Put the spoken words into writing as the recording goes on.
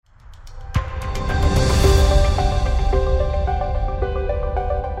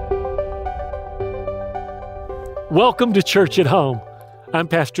Welcome to Church at Home. I'm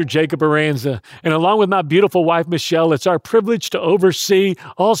Pastor Jacob Aranza, and along with my beautiful wife, Michelle, it's our privilege to oversee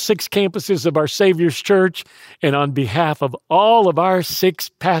all 6 campuses of our Savior's Church. And on behalf of all of our 6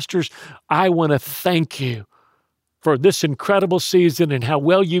 pastors, I want to thank you for this incredible season and how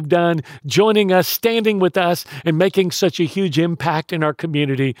well you've done joining us, standing with us, and making such a huge impact in our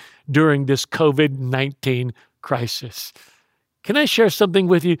community during this COVID-19 crisis. Can I share something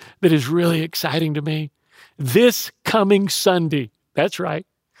with you that is really exciting to me? This coming Sunday, that's right,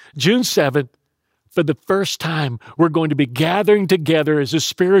 June 7th, for the first time, we're going to be gathering together as a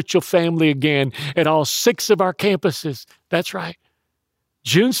spiritual family again at all 6 of our campuses. That's right.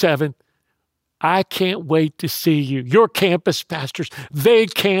 June 7th, I can't wait to see you. Your campus pastors, they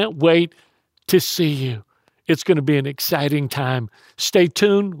can't wait to see you. It's going to be an exciting time. Stay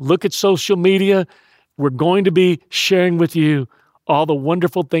tuned. Look at social media. We're going to be sharing with you all the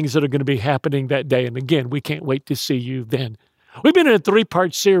wonderful things that are going to be happening that day. And again, we can't wait to see you then. We've been in a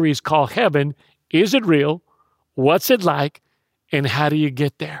 3-part series called Heaven, Is It Real? What's It Like? And How Do You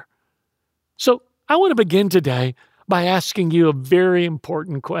Get There? So I want to begin today by asking you a very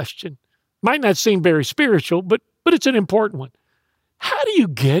important question. Might not seem very spiritual, but it's an important one. How do you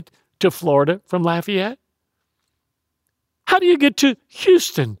get to Florida from Lafayette? How do you get to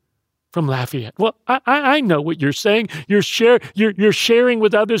Houston from Lafayette? Well, I know what you're saying. You're sharing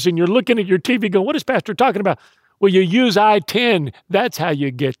with others, and you're looking at your TV going, what is Pastor talking about? Well, you use I-10. That's how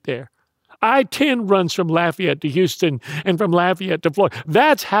you get there. I-10 runs from Lafayette to Houston and from Lafayette to Florida.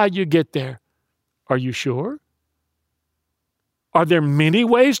 That's how you get there. Are you sure? Are there many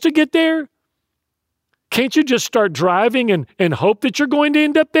ways to get there? Can't you just start driving and hope that you're going to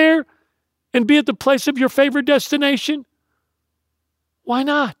end up there and be at the place of your favorite destination? Why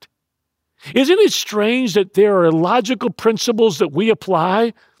not? Isn't it strange that there are logical principles that we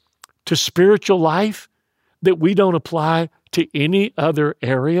apply to spiritual life that we don't apply to any other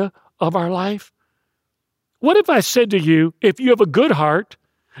area of our life? What if I said to you, if you have a good heart,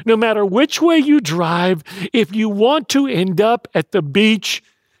 no matter which way you drive, if you want to end up at the beach,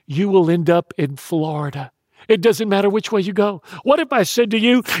 you will end up in Florida. It doesn't matter which way you go. What if I said to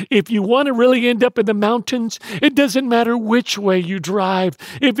you, if you want to really end up in the mountains, it doesn't matter which way you drive.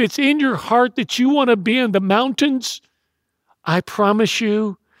 If it's in your heart that you want to be in the mountains, I promise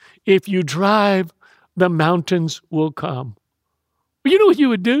you, if you drive, the mountains will come. Well, you know what you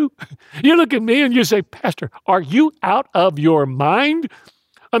would do? You look at me and you say, Pastor, are you out of your mind?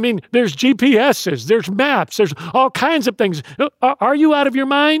 I mean, there's GPSs, there's maps, there's all kinds of things. Are you out of your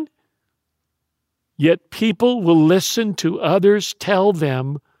mind? Yet people will listen to others tell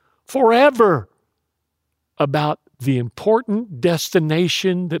them forever about the important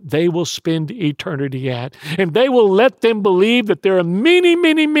destination that they will spend eternity at. And they will let them believe that there are many,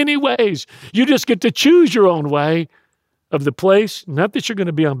 many, many ways. You just get to choose your own way of the place, not that you're going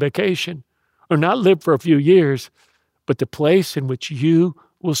to be on vacation or not live for a few years, but the place in which you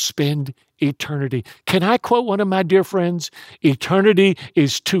will spend eternity. Can I quote one of my dear friends? Eternity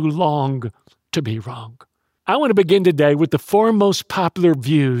is too long to be wrong. I want to begin today with the 4 most popular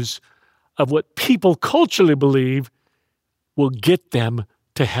views of what people culturally believe will get them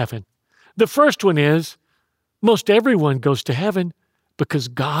to heaven. The first one is, most everyone goes to heaven because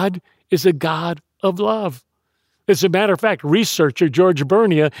God is a God of love. As a matter of fact, researcher George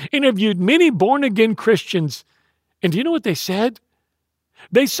Bernia interviewed many born-again Christians, and do you know what they said?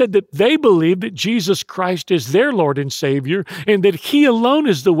 They said that they believe that Jesus Christ is their Lord and Savior and that He alone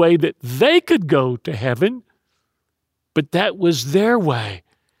is the way that they could go to heaven. But that was their way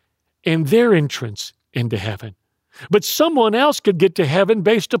and their entrance into heaven. But someone else could get to heaven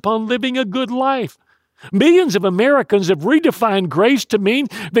based upon living a good life. Millions of Americans have redefined grace to mean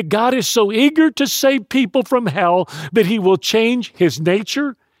that God is so eager to save people from hell that He will change His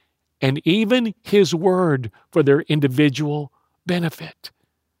nature and even His word for their individual benefit.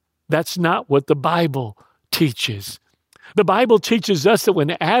 That's not what the Bible teaches. The Bible teaches us that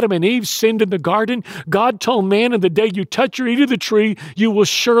when Adam and Eve sinned in the garden, God told man, "In the day you touch or eat of the tree, you will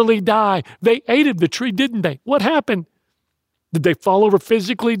surely die." They ate of the tree, didn't they? What happened? Did they fall over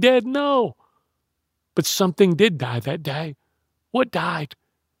physically dead? No. But something did die that day. What died?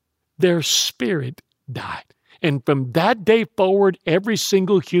 Their spirit died. And from that day forward, every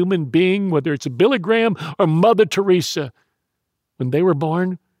single human being, whether it's Billy Graham or Mother Teresa, when they were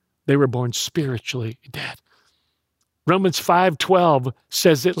born spiritually dead. Romans 5:12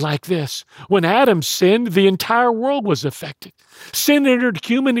 says it like this: when Adam sinned, the entire world was affected. Sin entered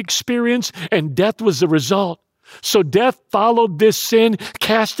human experience, and death was the result. So death followed this sin,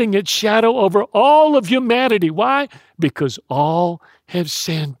 casting its shadow over all of humanity. Why? Because all have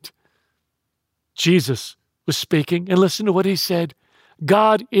sinned. Jesus was speaking, and listen to what he said.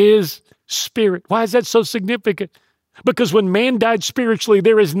 God is spirit. Why is that so significant? Because when man died spiritually,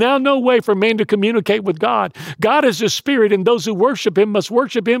 there is now no way for man to communicate with God. God is a spirit, and those who worship him must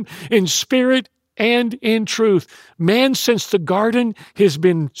worship him in spirit and in truth. Man, since the garden, has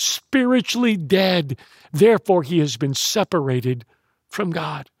been spiritually dead. Therefore, he has been separated from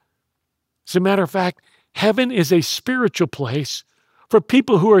God. As a matter of fact, heaven is a spiritual place for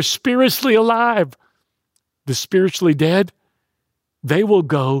people who are spiritually alive. The spiritually dead, they will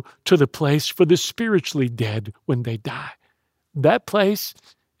go to the place for the spiritually dead when they die. That place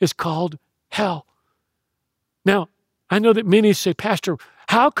is called hell. Now, I know that many say, Pastor,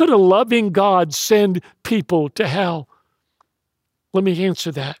 how could a loving God send people to hell? Let me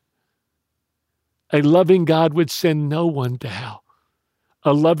answer that. A loving God would send no one to hell.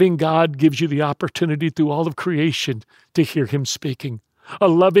 A loving God gives you the opportunity through all of creation to hear him speaking. A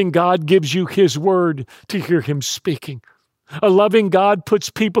loving God gives you his word to hear him speaking. A loving God puts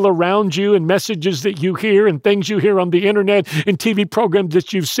people around you and messages that you hear and things you hear on the internet and TV programs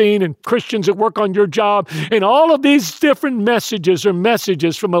that you've seen and Christians that work on your job. And all of these different messages are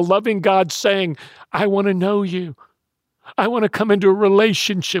messages from a loving God saying, I want to know you. I want to come into a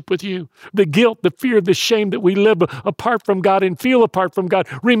relationship with you. The guilt, the fear, the shame that we live apart from God and feel apart from God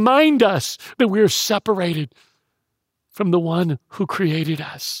remind us that we're separated from the one who created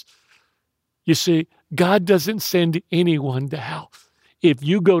us. You see, God doesn't send anyone to hell. If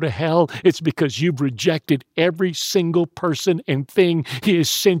you go to hell, it's because you've rejected every single person and thing he has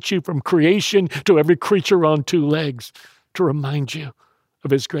sent you from creation to every creature on two legs to remind you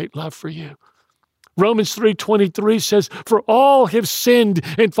of his great love for you. Romans 3:23 says, for all have sinned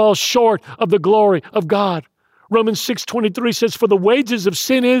and fall short of the glory of God. Romans 6:23 says, for the wages of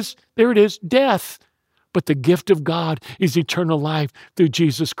sin is, there it is, death. But the gift of God is eternal life through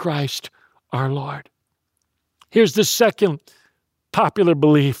Jesus Christ, our Lord. Here's the second popular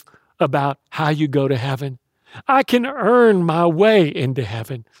belief about how you go to heaven. I can earn my way into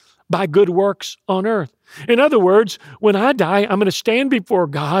heaven by good works on earth. In other words, when I die, I'm going to stand before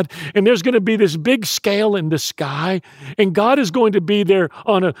God, and there's going to be this big scale in the sky, and God is going to be there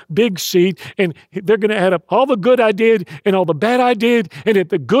on a big seat, and they're going to add up all the good I did and all the bad I did, and if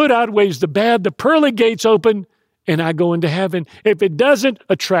the good outweighs the bad, the pearly gates open, and I go into heaven. If it doesn't,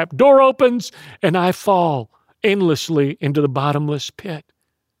 a trap door opens, and I fall endlessly into the bottomless pit.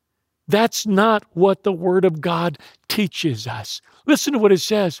 That's not what the Word of God teaches us. Listen to what it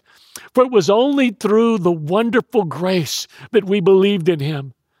says. For it was only through the wonderful grace that we believed in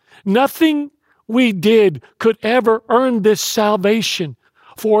him. Nothing we did could ever earn this salvation,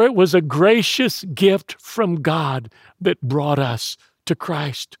 for it was a gracious gift from God that brought us to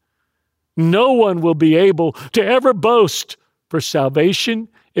Christ. No one will be able to ever boast, for salvation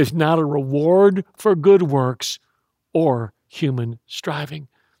is not a reward for good works or human striving.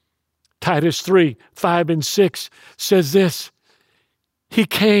 Titus 3:5-6 says this, he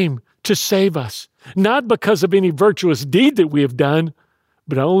came to save us, not because of any virtuous deed that we have done,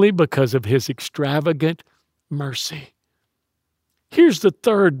 but only because of his extravagant mercy. Here's the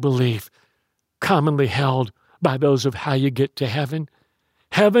third belief commonly held by those of how you get to heaven.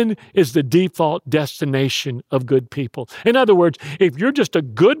 Heaven is the default destination of good people. In other words, if you're just a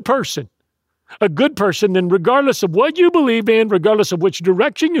good person, then regardless of what you believe in, regardless of which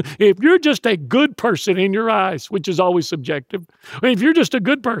direction if you're just a good person in your eyes, which is always subjective, if you're just a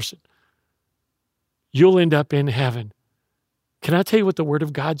good person, you'll end up in heaven. Can I tell you what the Word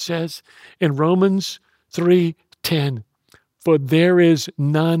of God says? In Romans 3:10, for there is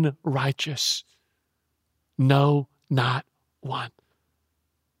none righteous, no, not one.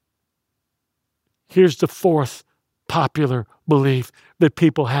 Here's the fourth popular belief that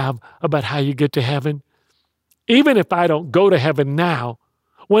people have about how you get to heaven. Even if I don't go to heaven now,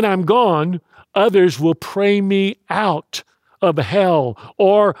 when I'm gone, others will pray me out of hell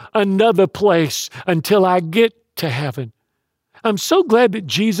or another place until I get to heaven. I'm so glad that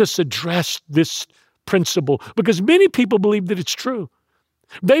Jesus addressed this principle because many people believe that it's true.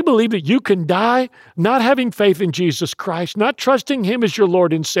 They believe that you can die not having faith in Jesus Christ, not trusting him as your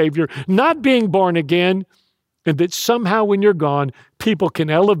Lord and Savior, not being born again, and that somehow when you're gone, people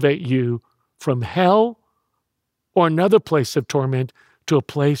can elevate you from hell or another place of torment to a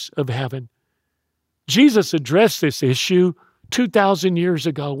place of heaven. Jesus addressed this issue 2,000 years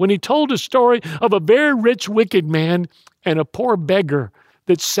ago when he told a story of a very rich wicked man and a poor beggar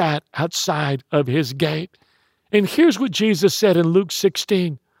that sat outside of his gate. And here's what Jesus said in Luke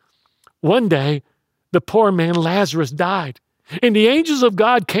 16. One day, the poor man Lazarus died, and the angels of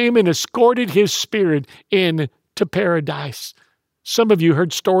God came and escorted his spirit into paradise. Some of you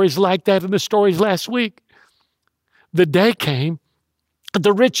heard stories like that in the stories last week. The day came,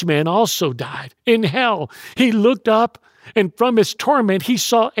 the rich man also died in hell. He looked up, and from his torment, he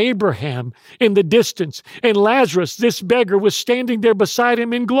saw Abraham in the distance, and Lazarus, this beggar, was standing there beside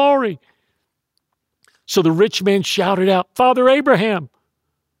him in glory. So the rich man shouted out, Father Abraham,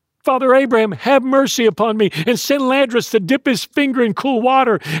 have mercy upon me, and send Lazarus to dip his finger in cool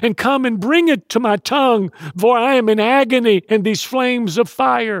water and come and bring it to my tongue, for I am in agony in these flames of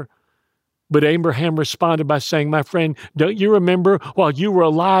fire. But Abraham responded by saying, my friend, don't you remember while you were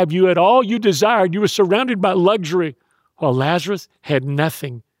alive, you had all you desired. You were surrounded by luxury, while Lazarus had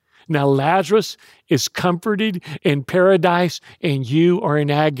nothing. Now Lazarus is comforted in paradise, and you are in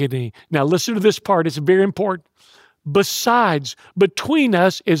agony. Now listen to this part. It's very important. Besides, between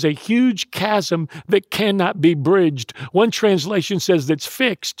us is a huge chasm that cannot be bridged. One translation says that's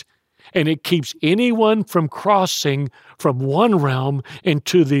fixed, and it keeps anyone from crossing from one realm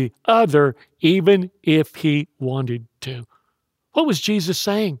into the other, even if he wanted to. What was Jesus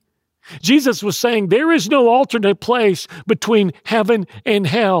saying? Jesus was saying there is no alternate place between heaven and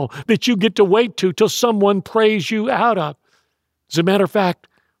hell that you get to wait to till someone prays you out of. As a matter of fact,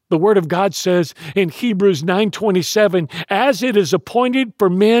 the Word of God says in Hebrews 9:27, as it is appointed for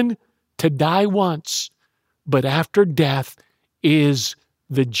men to die once, but after death is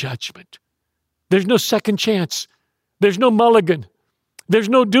the judgment. There's no second chance. There's no mulligan. There's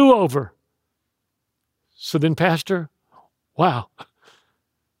no do-over. So then, Pastor, wow,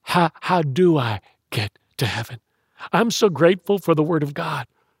 how do I get to heaven? I'm so grateful for the Word of God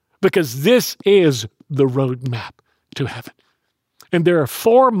because this is the roadmap to heaven. And there are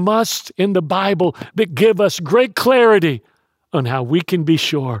 4 musts in the Bible that give us great clarity on how we can be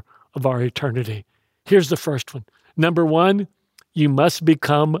sure of our eternity. Here's the first one. Number 1, you must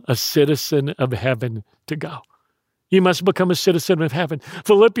become a citizen of heaven to go. You must become a citizen of heaven.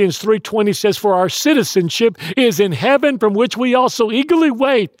 Philippians 3:20 says, for our citizenship is in heaven, from which we also eagerly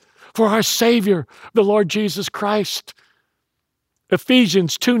wait for our Savior, the Lord Jesus Christ.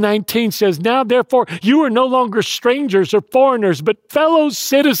 Ephesians 2:19 says, now therefore you are no longer strangers or foreigners, but fellow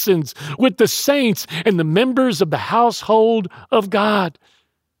citizens with the saints and the members of the household of God.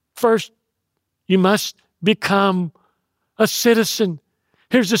 First, you must become a citizen.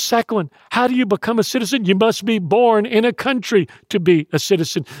 Here's the second one. How do you become a citizen? You must be born in a country to be a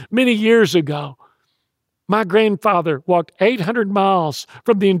citizen. Many years ago, my grandfather walked 800 miles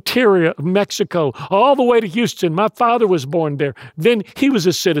from the interior of Mexico all the way to Houston. My father was born there. Then he was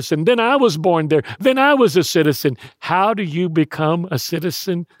a citizen. Then I was born there. Then I was a citizen. How do you become a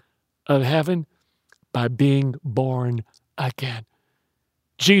citizen of heaven? By being born again.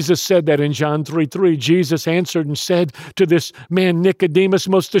 Jesus said that in John 3:3. Jesus answered and said to this man Nicodemus,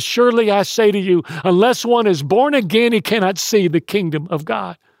 most assuredly I say to you, unless one is born again, he cannot see the kingdom of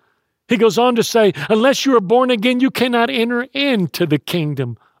God. He goes on to say, unless you are born again, you cannot enter into the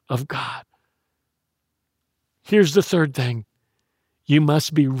kingdom of God. Here's the third thing. You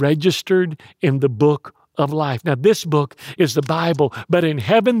must be registered in the book of life. Now, this book is the Bible, but in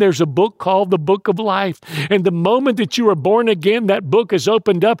heaven, there's a book called the book of life. And the moment that you are born again, that book is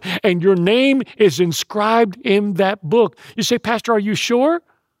opened up and your name is inscribed in that book. You say, Pastor, are you sure?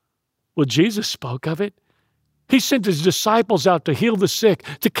 Well, Jesus spoke of it. He sent his disciples out to heal the sick,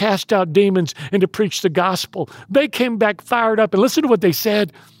 to cast out demons, and to preach the gospel. They came back fired up. And listen to what they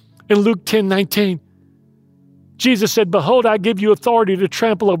said in Luke 10:19. Jesus said, behold, I give you authority to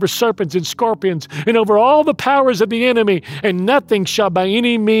trample over serpents and scorpions and over all the powers of the enemy, and nothing shall by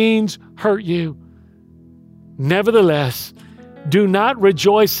any means hurt you. Nevertheless, do not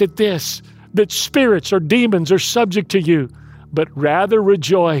rejoice at this, that spirits or demons are subject to you, but rather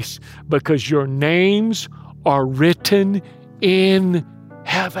rejoice because your names are written in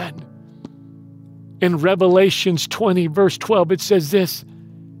heaven. In Revelations 20, verse 12, it says this,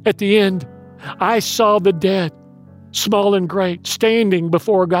 at the end, I saw the dead, small and great, standing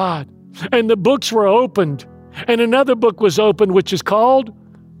before God, and the books were opened, and another book was opened, which is called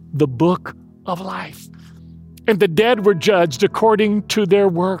the Book of Life. And the dead were judged according to their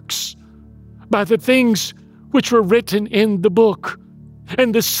works, by the things which were written in the book.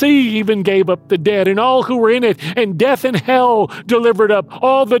 And the sea even gave up the dead and all who were in it, and death and hell delivered up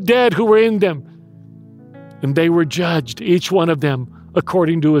all the dead who were in them. And they were judged, each one of them,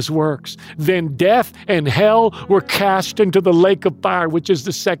 according to his works. Then death and hell were cast into the lake of fire, which is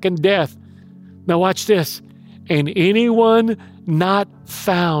the second death. Now watch this. And anyone not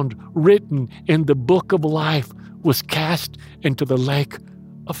found written in the book of life was cast into the lake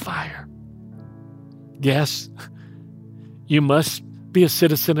of fire. Yes, you must be a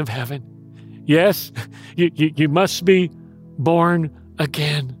citizen of heaven. Yes, you must be born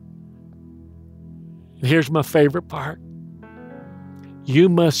again. And here's my favorite part. You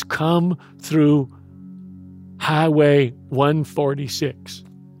must come through Highway 146.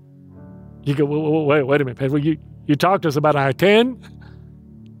 You go, wait a minute, Pat. Well, you talked to us about I-10,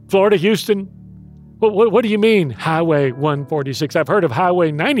 Florida, Houston. What do you mean Highway 146? I've heard of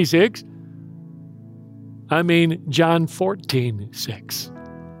Highway 96. I mean John 14:6.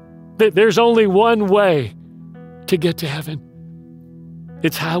 There's only one way to get to heaven.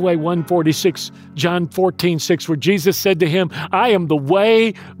 It's Highway 146, John 14:6, where Jesus said to him, I am the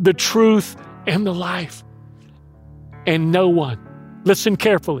way, the truth, and the life. And no one, listen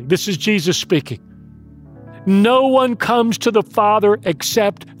carefully, this is Jesus speaking. No one comes to the Father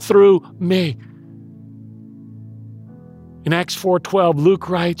except through me. In Acts 4:12, Luke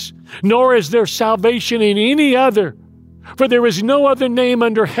writes, nor is there salvation in any other, for there is no other name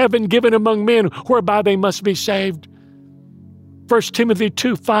under heaven given among men whereby they must be saved. 1 Timothy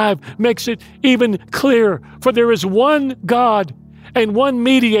 2:5 makes it even clearer, for there is one God and one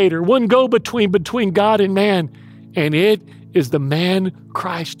mediator, one go-between between God and man, and it is the man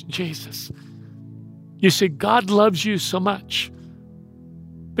Christ Jesus. You see, God loves you so much,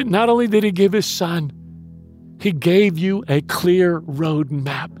 but not only did He give His Son, He gave you a clear road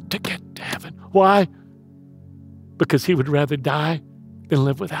map to get to heaven. Why? Because He would rather die than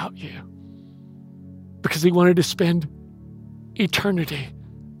live without you. Because He wanted to spend eternity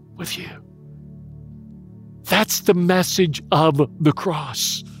with you. That's the message of the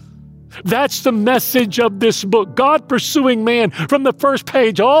cross. That's the message of this book. God pursuing man from the first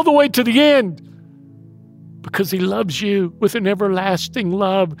page all the way to the end. Because He loves you with an everlasting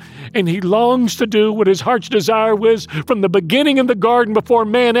love, and He longs to do what His heart's desire was from the beginning in the garden before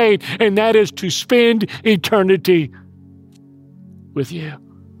man ate, and that is to spend eternity with you.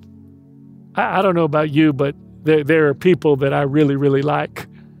 I don't know about you, but there are people that I really, really like.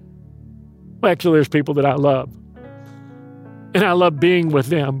 Well, actually, there's people that I love, and I love being with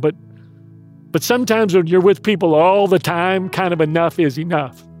them, but sometimes when you're with people all the time, kind of enough is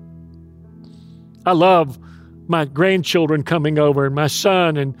enough. I love my grandchildren coming over, and my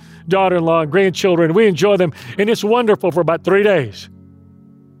son and daughter-in-law and grandchildren. We enjoy them, and it's wonderful for about 3 days.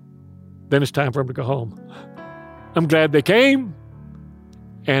 Then it's time for them to go home. I'm glad they came,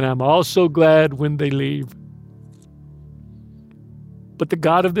 and I'm also glad when they leave. But the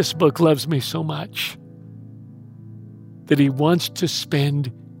God of this book loves me so much that He wants to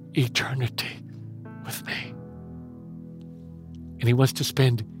spend eternity with me. And He wants to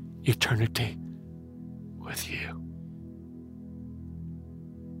spend eternity with you.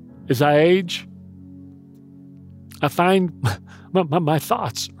 As I age, I find my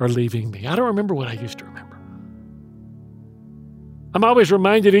thoughts are leaving me. I don't remember what I used to remember. I'm always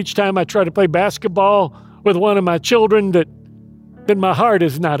reminded each time I try to play basketball with one of my children that my heart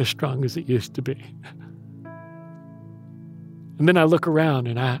is not as strong as it used to be. And then I look around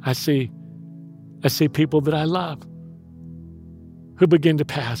and I see people that I love who begin to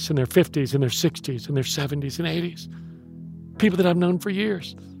pass in their 50s and their 60s and their 70s and 80s. People that I've known for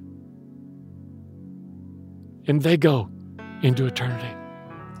years. And they go into eternity.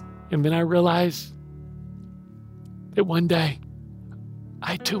 And then I realize that one day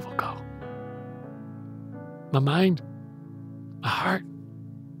I too will go. My mind, my heart,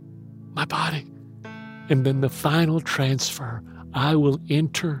 my body. And then the final transfer, I will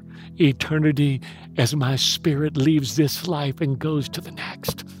enter eternity as my spirit leaves this life and goes to the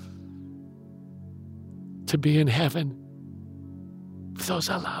next. To be in heaven with those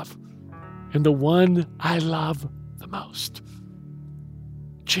I love. And the one I love the most,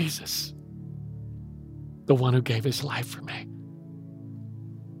 Jesus, the one who gave His life for me.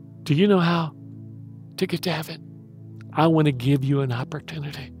 Do you know how to get to heaven? I want to give you an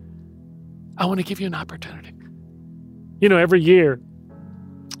opportunity. I want to give you an opportunity. You know, every year,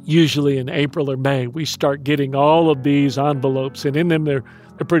 usually in April or May, we start getting all of these envelopes, and in them they're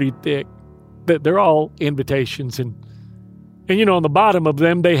pretty thick. They're all invitations, and you know, on the bottom of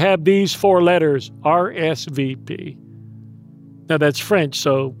them they have these 4 letters, RSVP. Now that's French,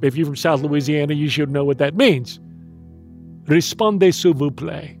 so if you're from South Louisiana, you should know what that means. Répondez s'il vous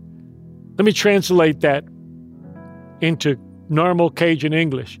plaît. Let me translate that into normal Cajun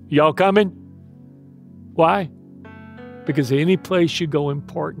English. Y'all coming? Why? Because any place you go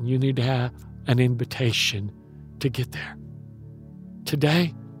important, you need to have an invitation to get there.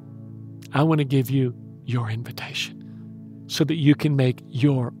 Today, I want to give you your invitation. so that you can make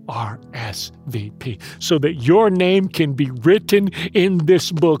your RSVP, so that your name can be written in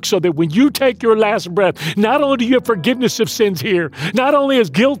this book, so that when you take your last breath, not only do you have forgiveness of sins here, not only is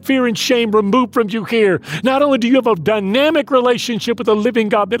guilt, fear, and shame removed from you here, not only do you have a dynamic relationship with a living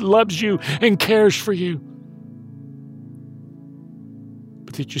God that loves you and cares for you,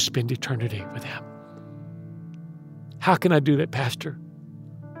 but that you spend eternity with Him. How can I do that, Pastor?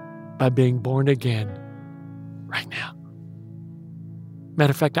 By being born again right now.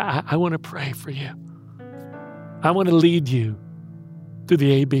 Matter of fact, I want to pray for you. I want to lead you through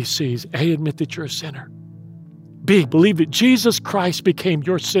the ABCs. A, admit that you're a sinner. B, believe that Jesus Christ became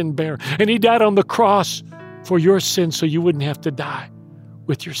your sin bearer and He died on the cross for your sin so you wouldn't have to die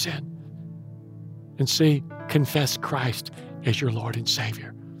with your sin. And C, confess Christ as your Lord and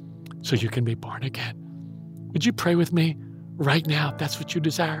Savior so you can be born again. Would you pray with me right now if that's what you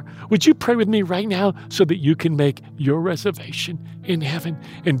desire? Would you pray with me right now so that you can make your reservation in heaven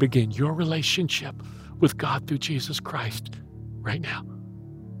and begin your relationship with God through Jesus Christ right now?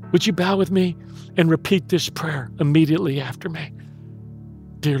 Would you bow with me and repeat this prayer immediately after me?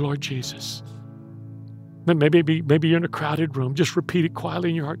 Dear Lord Jesus. Maybe you're in a crowded room. Just repeat it quietly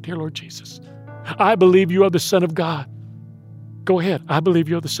in your heart. Dear Lord Jesus, I believe you are the Son of God. Go ahead. I believe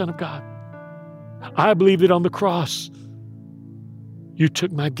you are the Son of God. I believe that on the cross, you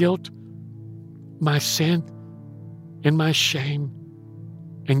took my guilt, my sin, and my shame,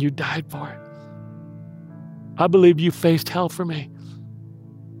 and you died for it. I believe you faced hell for me,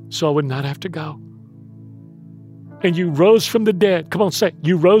 so I would not have to go. And you rose from the dead. Come on, say it.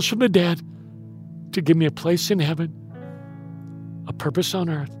 You rose from the dead to give me a place in heaven, a purpose on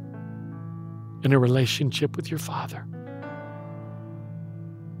earth, and a relationship with your Father.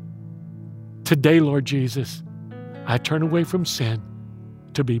 Today, Lord Jesus, I turn away from sin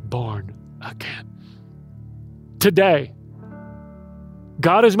to be born again. Today,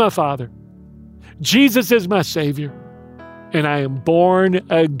 God is my Father, Jesus is my Savior, and I am born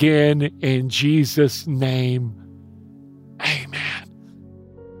again in Jesus' name. Amen.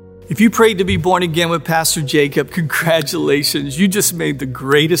 If you prayed to be born again with Pastor Jacob, congratulations. You just made the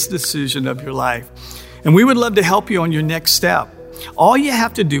greatest decision of your life. And we would love to help you on your next step. All you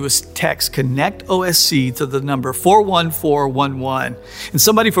have to do is text Connect OSC to the number 41411. And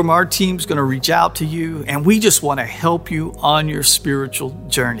somebody from our team is going to reach out to you, and we just want to help you on your spiritual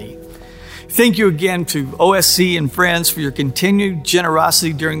journey. Thank you again to OSC and friends for your continued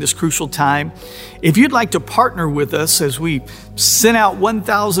generosity during this crucial time. If you'd like to partner with us as we sent out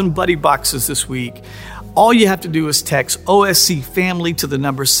 1,000 buddy boxes this week, all you have to do is text OSC Family to the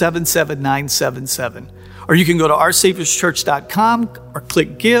number 77977. Or you can go to oursaviourschurch.com or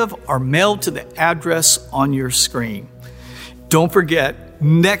click Give or mail to the address on your screen. Don't forget,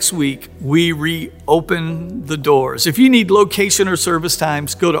 next week we reopen the doors. If you need location or service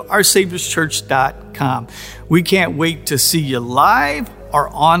times, go to oursaviourschurch.com. We can't wait to see you live or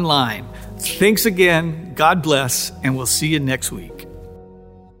online. Thanks again. God bless, and we'll see you next week.